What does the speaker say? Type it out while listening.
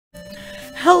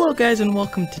Hello guys and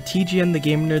welcome to TGN the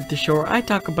Game Nerd, the show where I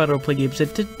talk about or play games,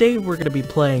 and today we're going to be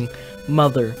playing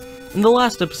Mother. In the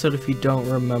last episode, if you don't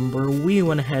remember, we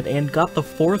went ahead and got the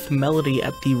 4th melody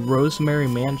at the Rosemary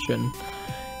Mansion.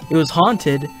 It was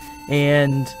haunted,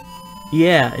 and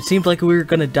yeah, it seemed like we were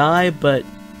going to die, but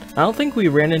I don't think we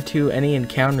ran into any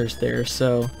encounters there,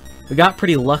 so we got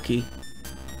pretty lucky.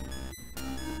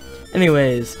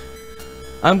 Anyways,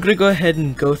 I'm going to go ahead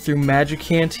and go through Magic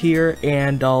Hand here,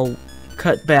 and I'll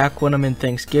cut back when I'm in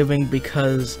Thanksgiving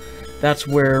because that's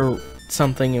where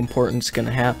something important's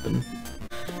gonna happen.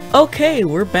 Okay,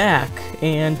 we're back,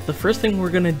 and the first thing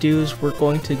we're gonna do is we're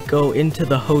going to go into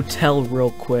the hotel real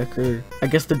quick, or I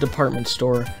guess the department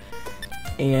store,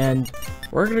 and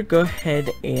we're gonna go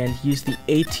ahead and use the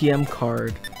ATM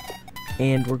card,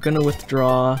 and we're gonna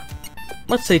withdraw,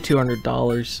 let's say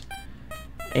 $200,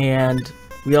 and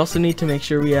we also need to make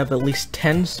sure we have at least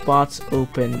 10 spots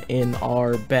open in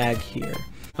our bag here.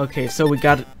 Okay, so we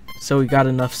got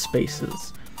enough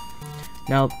spaces.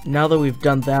 Now that we've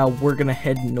done that, we're gonna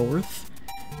head north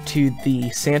to the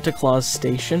Santa Claus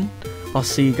station. I'll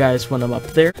see you guys when I'm up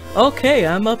there. Okay,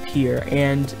 I'm up here,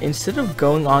 and instead of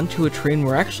going onto a train,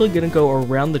 we're actually gonna go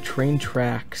around the train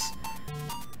tracks.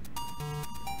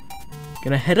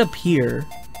 Gonna head up here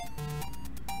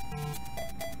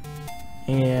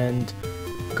and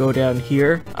go down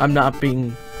here. I'm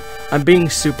being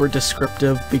super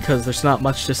descriptive because there's not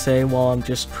much to say while I'm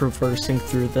just traversing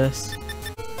through this.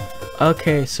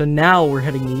 Okay, so now we're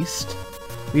heading east.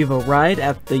 We have a ride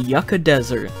at the Yucca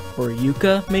Desert, or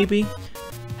Yucca maybe?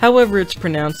 However it's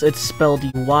pronounced, it's spelled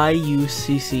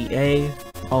Y-U-C-C-A.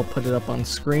 I'll put it up on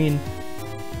screen.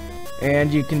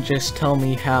 And you can just tell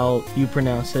me how you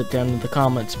pronounce it down in the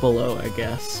comments below, I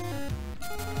guess.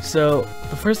 So,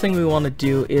 the first thing we want to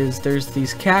do is there's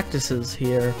these cactuses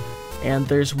here, and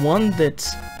there's one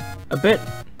that's a bit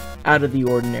out of the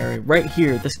ordinary. Right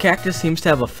here, this cactus seems to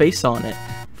have a face on it.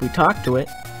 If we talk to it,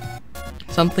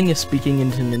 something is speaking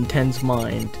into Ninten's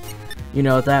mind. You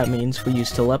know what that means? We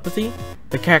use telepathy.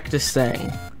 The cactus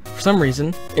sang. For some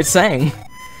reason, it sang.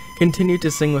 Continue to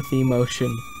sing with the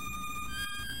emotion.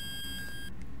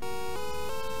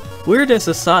 Weirdness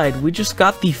aside, we just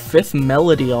got the 5th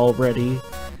melody already.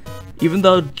 Even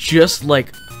though just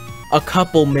like a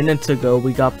couple minutes ago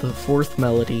we got the 4th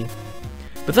melody.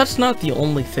 But that's not the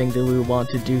only thing that we want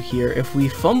to do here. If we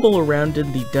fumble around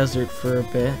in the desert for a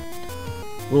bit,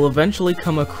 we'll eventually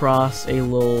come across a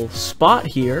little spot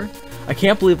here. I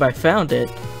can't believe I found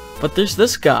it, but there's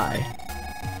this guy.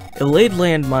 I laid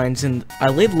landmines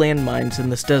in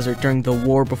this desert during the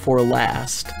war before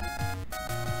last.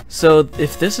 So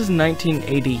if this is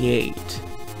 1988,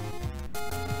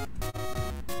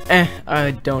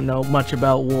 I don't know much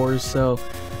about wars, so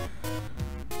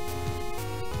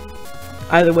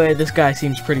either way, this guy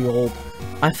seems pretty old.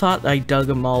 I thought I dug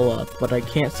them all up, but I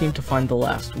can't seem to find the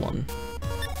last one.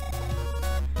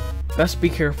 Best be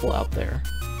careful out there.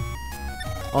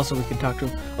 Also, we can talk to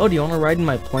him. Oh, do you want to ride in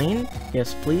my plane?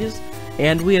 Yes, please.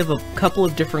 And we have a couple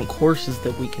of different courses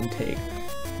that we can take.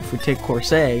 If we take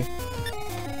course A,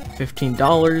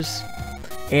 $15.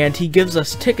 And he gives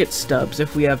us ticket stubs.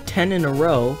 If we have 10 in a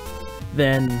row,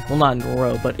 then, well, not in a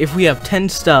row, but if we have 10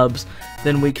 stubs,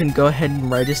 then we can go ahead and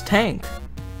ride his tank.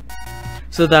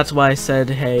 So that's why I said,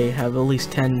 hey, have at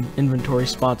least 10 inventory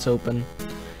spots open.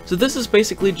 So this is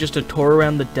basically just a tour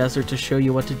around the desert to show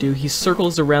you what to do. He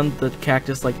circles around the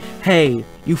cactus like, hey,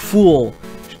 you fool,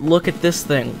 look at this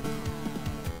thing.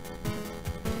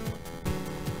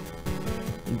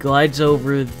 He glides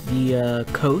over the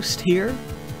coast here.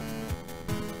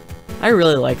 I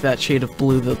really like that shade of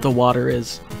blue that the water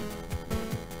is.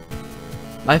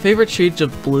 My favorite shades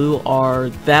of blue are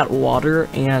that water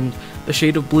and the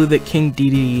shade of blue that King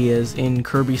Dedede is in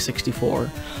Kirby 64.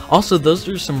 Also, those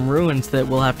are some ruins that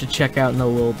we'll have to check out in a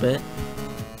little bit.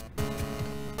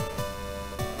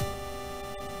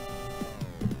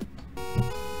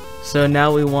 So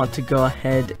now we want to go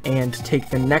ahead and take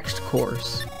the next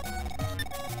course.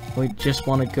 We just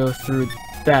want to go through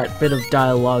that bit of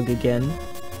dialogue again.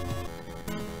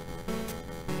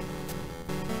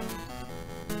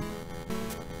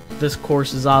 This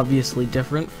course is obviously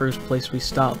different. First place we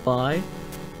stopped by.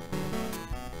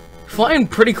 Flying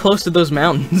pretty close to those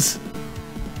mountains.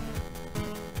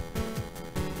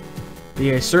 But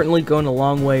yeah, certainly going a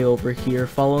long way over here,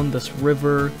 following this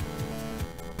river.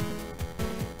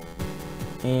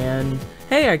 And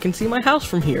hey, I can see my house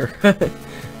from here.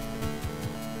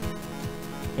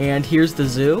 And here's the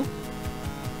zoo.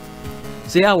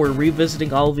 So yeah, we're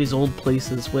revisiting all of these old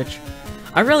places, which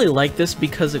I really like this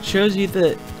because it shows you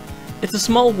that it's a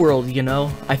small world, you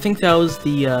know? I think that was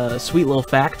the Sweet Little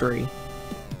Factory.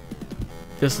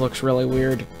 this looks really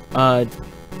weird. But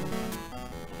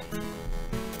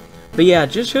yeah, it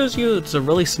just shows you it's a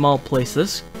really small place.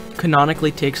 This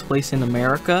canonically takes place in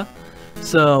America,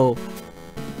 so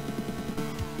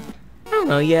I don't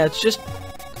know, yeah, it's just...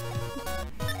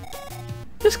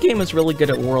 This game is really good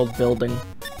at world building.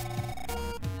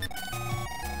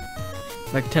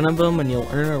 Like 10 of them and you'll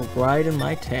earn a ride in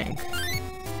my tank.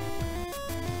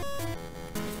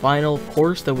 Final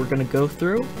course that we're gonna go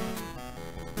through.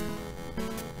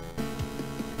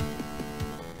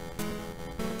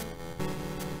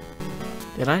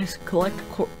 Did I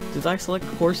select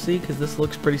course C? Because this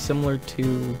looks pretty similar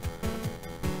to...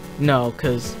 No,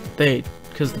 because the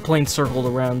plane circled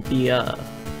around the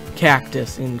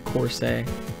cactus in course A.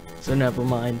 So never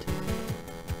mind.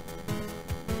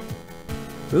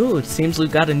 Ooh, it seems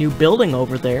we've got a new building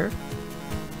over there.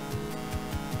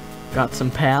 Got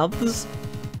some paths.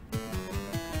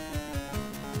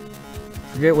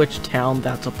 Forget which town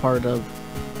that's a part of.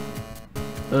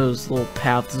 Those little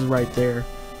paths right there.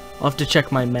 I'll have to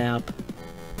check my map.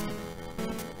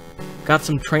 Got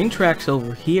some train tracks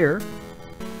over here.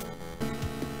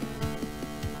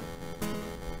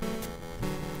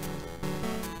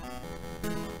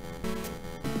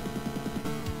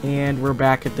 And we're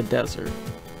back at the desert.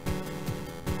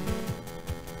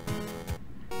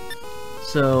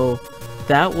 So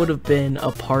that would have been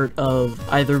a part of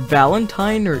either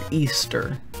Valentine or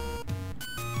Easter.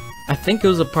 I think it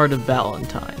was a part of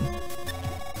Valentine.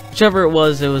 Whichever it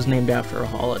was named after a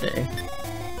holiday.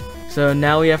 So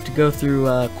now we have to go through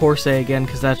course A again,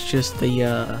 because that's just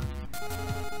the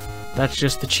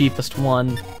cheapest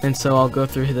one. And so I'll go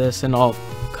through this and I'll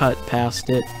cut past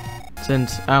it,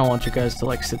 since I don't want you guys to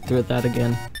like sit through that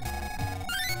again.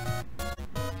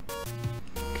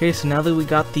 Okay, so now that we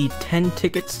got the 10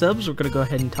 ticket stubs, we're gonna go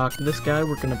ahead and talk to this guy.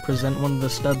 We're gonna present one of the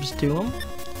stubs to him.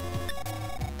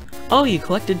 Oh, you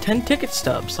collected 10 ticket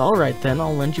stubs. Alright then,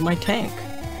 I'll lend you my tank.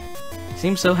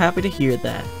 Seems so happy to hear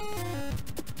that.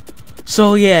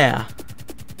 So yeah,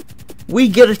 we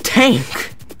get a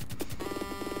tank!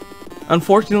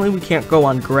 Unfortunately, we can't go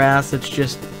on grass, it's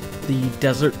just the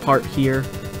desert part here.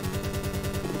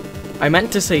 I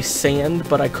meant to say sand,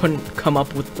 but I couldn't come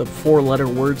up with the 4-letter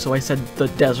word, so I said the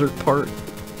desert part.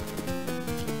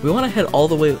 We want to head all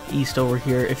the way east over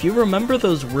here. If you remember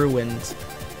those ruins,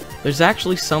 there's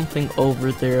actually something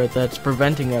over there that's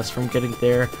preventing us from getting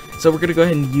there. So we're going to go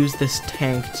ahead and use this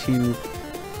tank to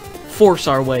force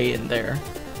our way in there.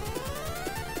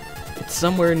 It's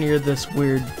somewhere near this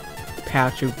weird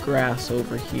patch of grass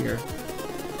over here.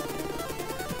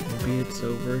 Maybe it's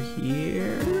over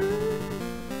here?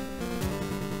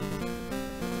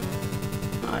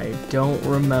 I don't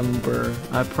remember.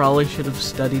 I probably should have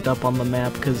studied up on the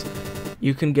map, because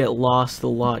you can get lost a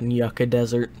lot in Yucca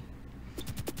Desert.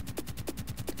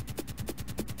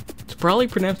 It's probably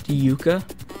pronounced Yucca,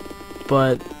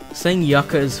 but saying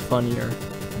Yucca is funnier.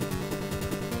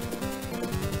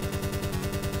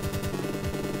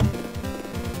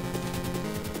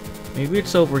 Maybe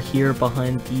it's over here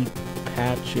behind the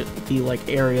patch, the like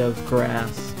area of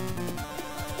grass.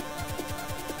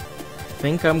 I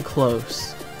think I'm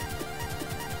close.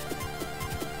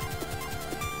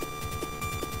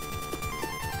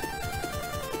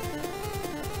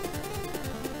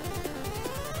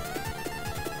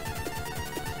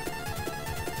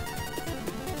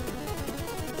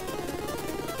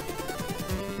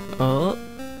 Oh.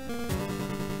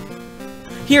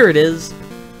 Here it is.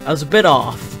 I was a bit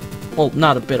off. Well,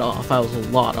 not a bit off. I was a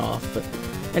lot off. But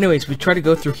anyways, we try to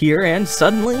go through here, and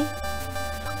suddenly,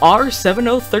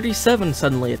 R7037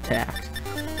 suddenly attacked.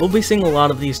 We'll be seeing a lot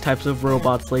of these types of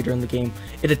robots later in the game.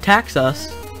 It attacks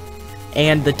us,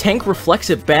 and the tank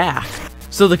reflects it back.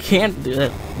 So the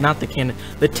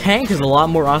the tank is a lot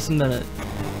more awesome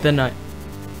than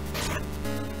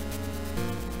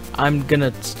I'm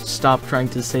gonna stop trying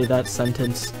to say that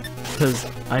sentence, because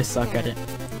I suck at it.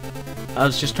 I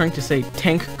was just trying to say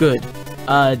tank good.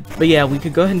 But yeah, we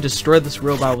could go ahead and destroy this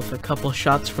robot with a couple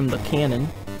shots from the cannon.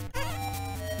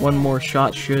 One more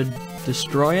shot should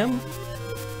destroy him.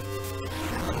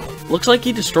 Looks like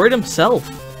he destroyed himself.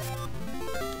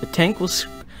 The tank was...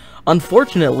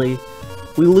 Unfortunately,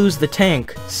 we lose the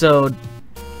tank, so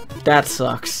that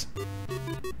sucks.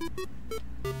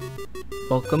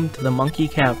 Welcome to the Monkey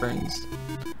Caverns.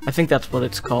 I think that's what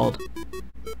it's called.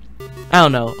 I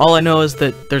don't know. All I know is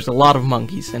that there's a lot of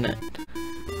monkeys in it.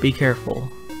 Be careful.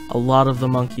 A lot of the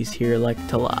monkeys here like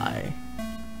to lie.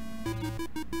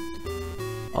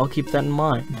 I'll keep that in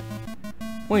mind.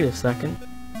 Wait a second.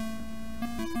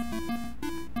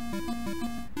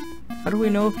 How do we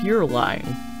know if you're lying?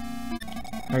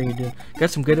 How are you doing? Got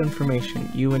some good information.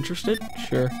 You interested?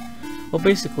 Sure. Well,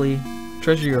 basically,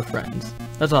 treasure your friends.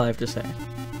 That's all I have to say.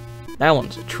 That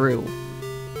one's a true.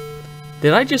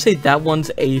 Did I just say that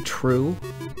one's a true?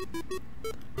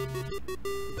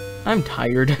 I'm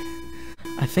tired.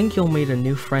 I think you'll meet a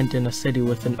new friend in a city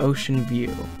with an ocean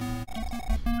view.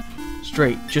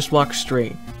 Straight. Just walk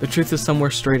straight. The truth is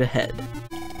somewhere straight ahead.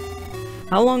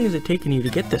 How long has it taken you to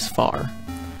get this far?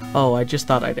 Oh, I just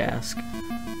thought I'd ask.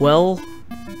 Well,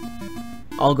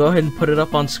 I'll go ahead and put it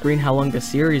up on screen how long the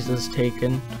series has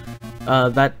taken.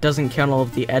 That doesn't count all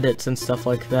of the edits and stuff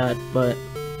like that, but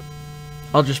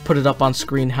I'll just put it up on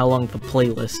screen how long the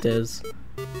playlist is.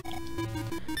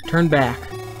 Turn back.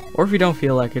 Or if you don't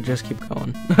feel like it, just keep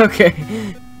going.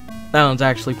 Okay. That one's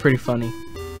actually pretty funny.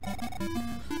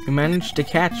 You managed to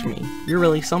catch me. You're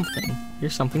really something.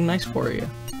 Here's something nice for you.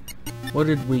 What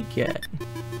did we get?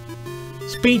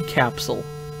 Speed capsule.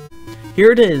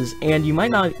 Here it is, and you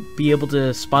might not be able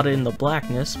to spot it in the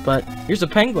blackness, but here's a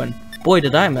penguin. Boy,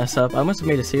 did I mess up. I must have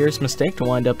made a serious mistake to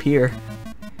wind up here.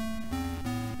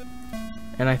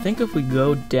 And I think if we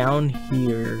go down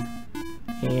here,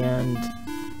 and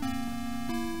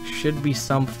should be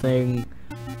something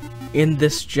in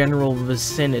this general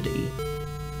vicinity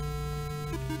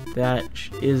that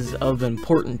is of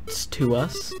importance to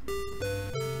us.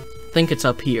 I think it's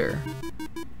up here.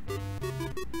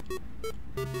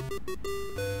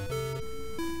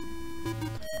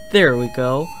 There we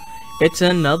go. It's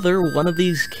another one of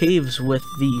these caves with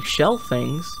the shell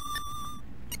things.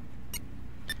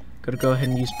 Gotta go ahead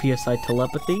and use PSI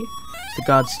telepathy. It's the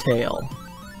God's Tale.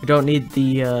 We don't need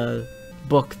the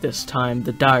book this time,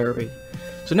 the diary.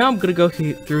 So now I'm gonna go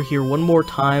through here one more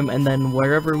time, and then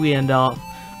wherever we end up,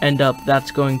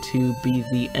 that's going to be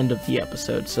the end of the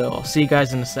episode. So I'll see you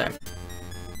guys in a sec.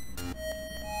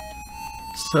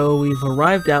 So we've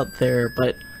arrived out there,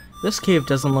 but this cave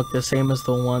doesn't look the same as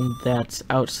the one that's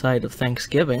outside of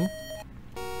Thanksgiving.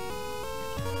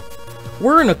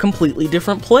 We're in a completely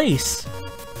different place.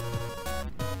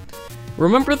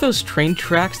 Remember those train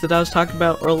tracks that I was talking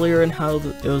about earlier and how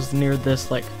it was near this,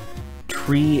 like,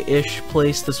 tree-ish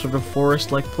place, this sort of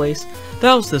forest-like place?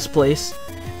 That was this place,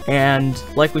 and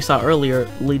like we saw earlier,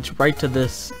 it leads right to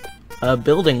this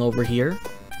building over here.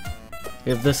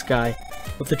 We have this guy.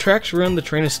 With the tracks ruined, the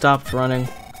train has stopped running.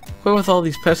 Quit with all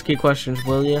these pesky questions,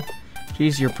 will ya?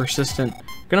 Jeez, you're persistent.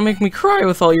 Gonna make me cry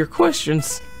with all your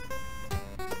questions.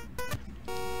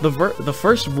 The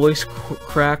first voice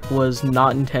crack was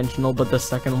not intentional, but the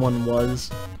second one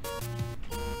was.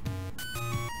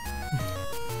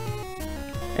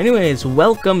 Anyways,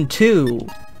 welcome to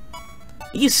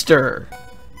Easter.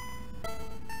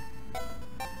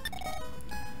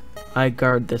 I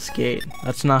guard this gate.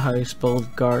 That's not how you spell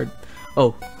guard.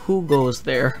 Oh, who goes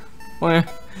there? Well,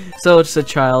 so it's a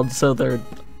child, so their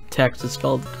text is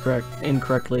spelled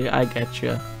incorrectly. I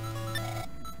getcha.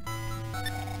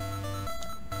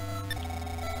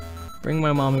 Bring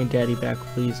my mommy and daddy back,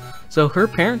 please. So her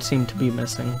parents seem to be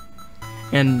missing,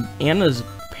 and Anna's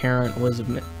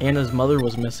mother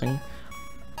was missing.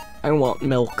 I want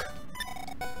milk.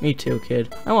 Me too,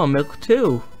 kid. I want milk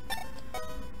too.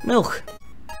 Milk.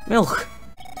 Milk.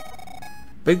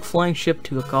 Big flying ship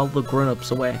to call the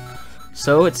grown-ups away.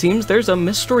 So it seems there's a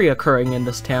mystery occurring in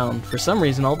this town. For some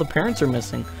reason, all the parents are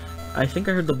missing. I think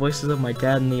I heard the voices of my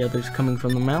dad and the others coming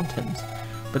from the mountains.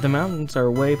 But the mountains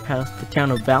are way past the town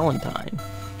of Valentine.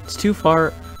 It's too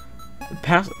far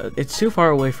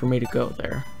away for me to go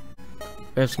there.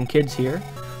 We have some kids here.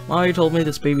 Molly told me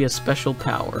this baby has special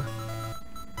power.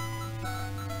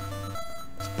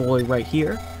 This boy right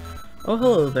here. Oh,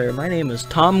 hello there. My name is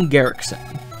Tom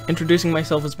Garrickson. Introducing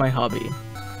myself as my hobby.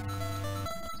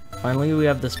 Finally, we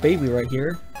have this baby right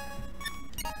here.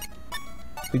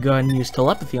 We go ahead and use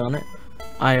telepathy on it.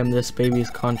 I am this baby's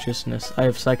consciousness. I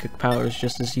have psychic powers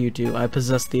just as you do. I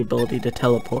possess the ability to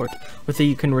teleport. With it,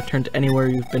 you can return to anywhere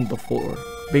you've been before.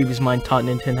 Baby's mind taught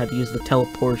Ninten how to use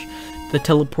the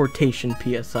teleportation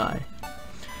PSI.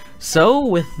 So,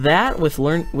 with that,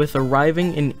 with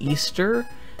arriving in Easter,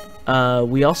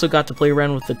 we also got to play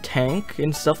around with the tank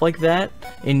and stuff like that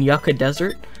in Yucca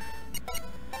Desert.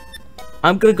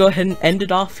 I'm gonna go ahead and end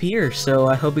it off here, so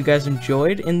I hope you guys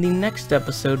enjoyed. In the next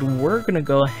episode, we're gonna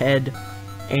go ahead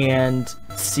and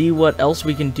see what else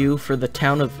we can do for the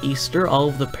town of Easter. All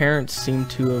of the parents seem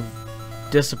to have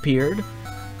disappeared.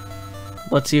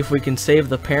 Let's see if we can save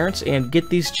the parents and get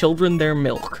these children their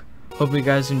milk. Hope you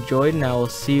guys enjoyed, and I will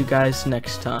see you guys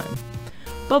next time.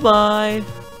 Bye-bye!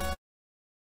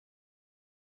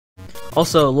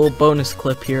 Also, a little bonus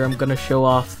clip here. I'm gonna show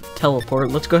off teleport.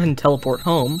 Let's go ahead and teleport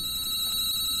home.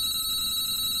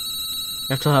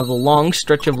 You have to have a long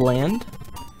stretch of land.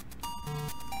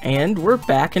 And we're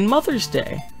back in Mother's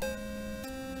Day.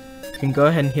 can go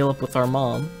ahead and heal up with our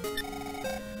mom.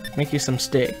 Make you some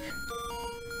steak.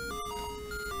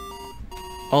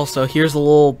 Also, here's a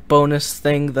little bonus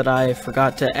thing that I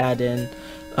forgot to add in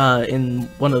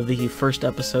one of the first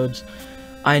episodes.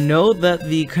 I know that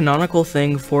the canonical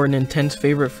thing for Ninten's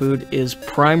favorite food is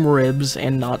prime ribs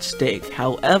and not steak.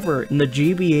 However, in the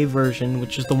GBA version,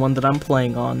 which is the one that I'm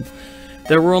playing on,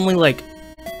 there were only like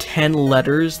 10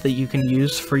 letters that you can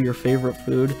use for your favorite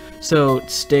food, so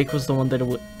steak was the one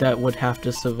that would have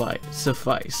to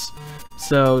suffice.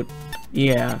 So,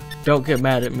 yeah, don't get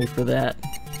mad at me for that.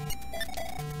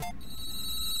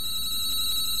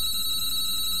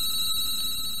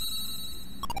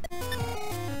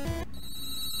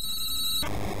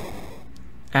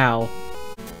 Ow.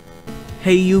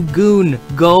 Hey, you goon,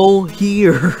 go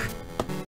here!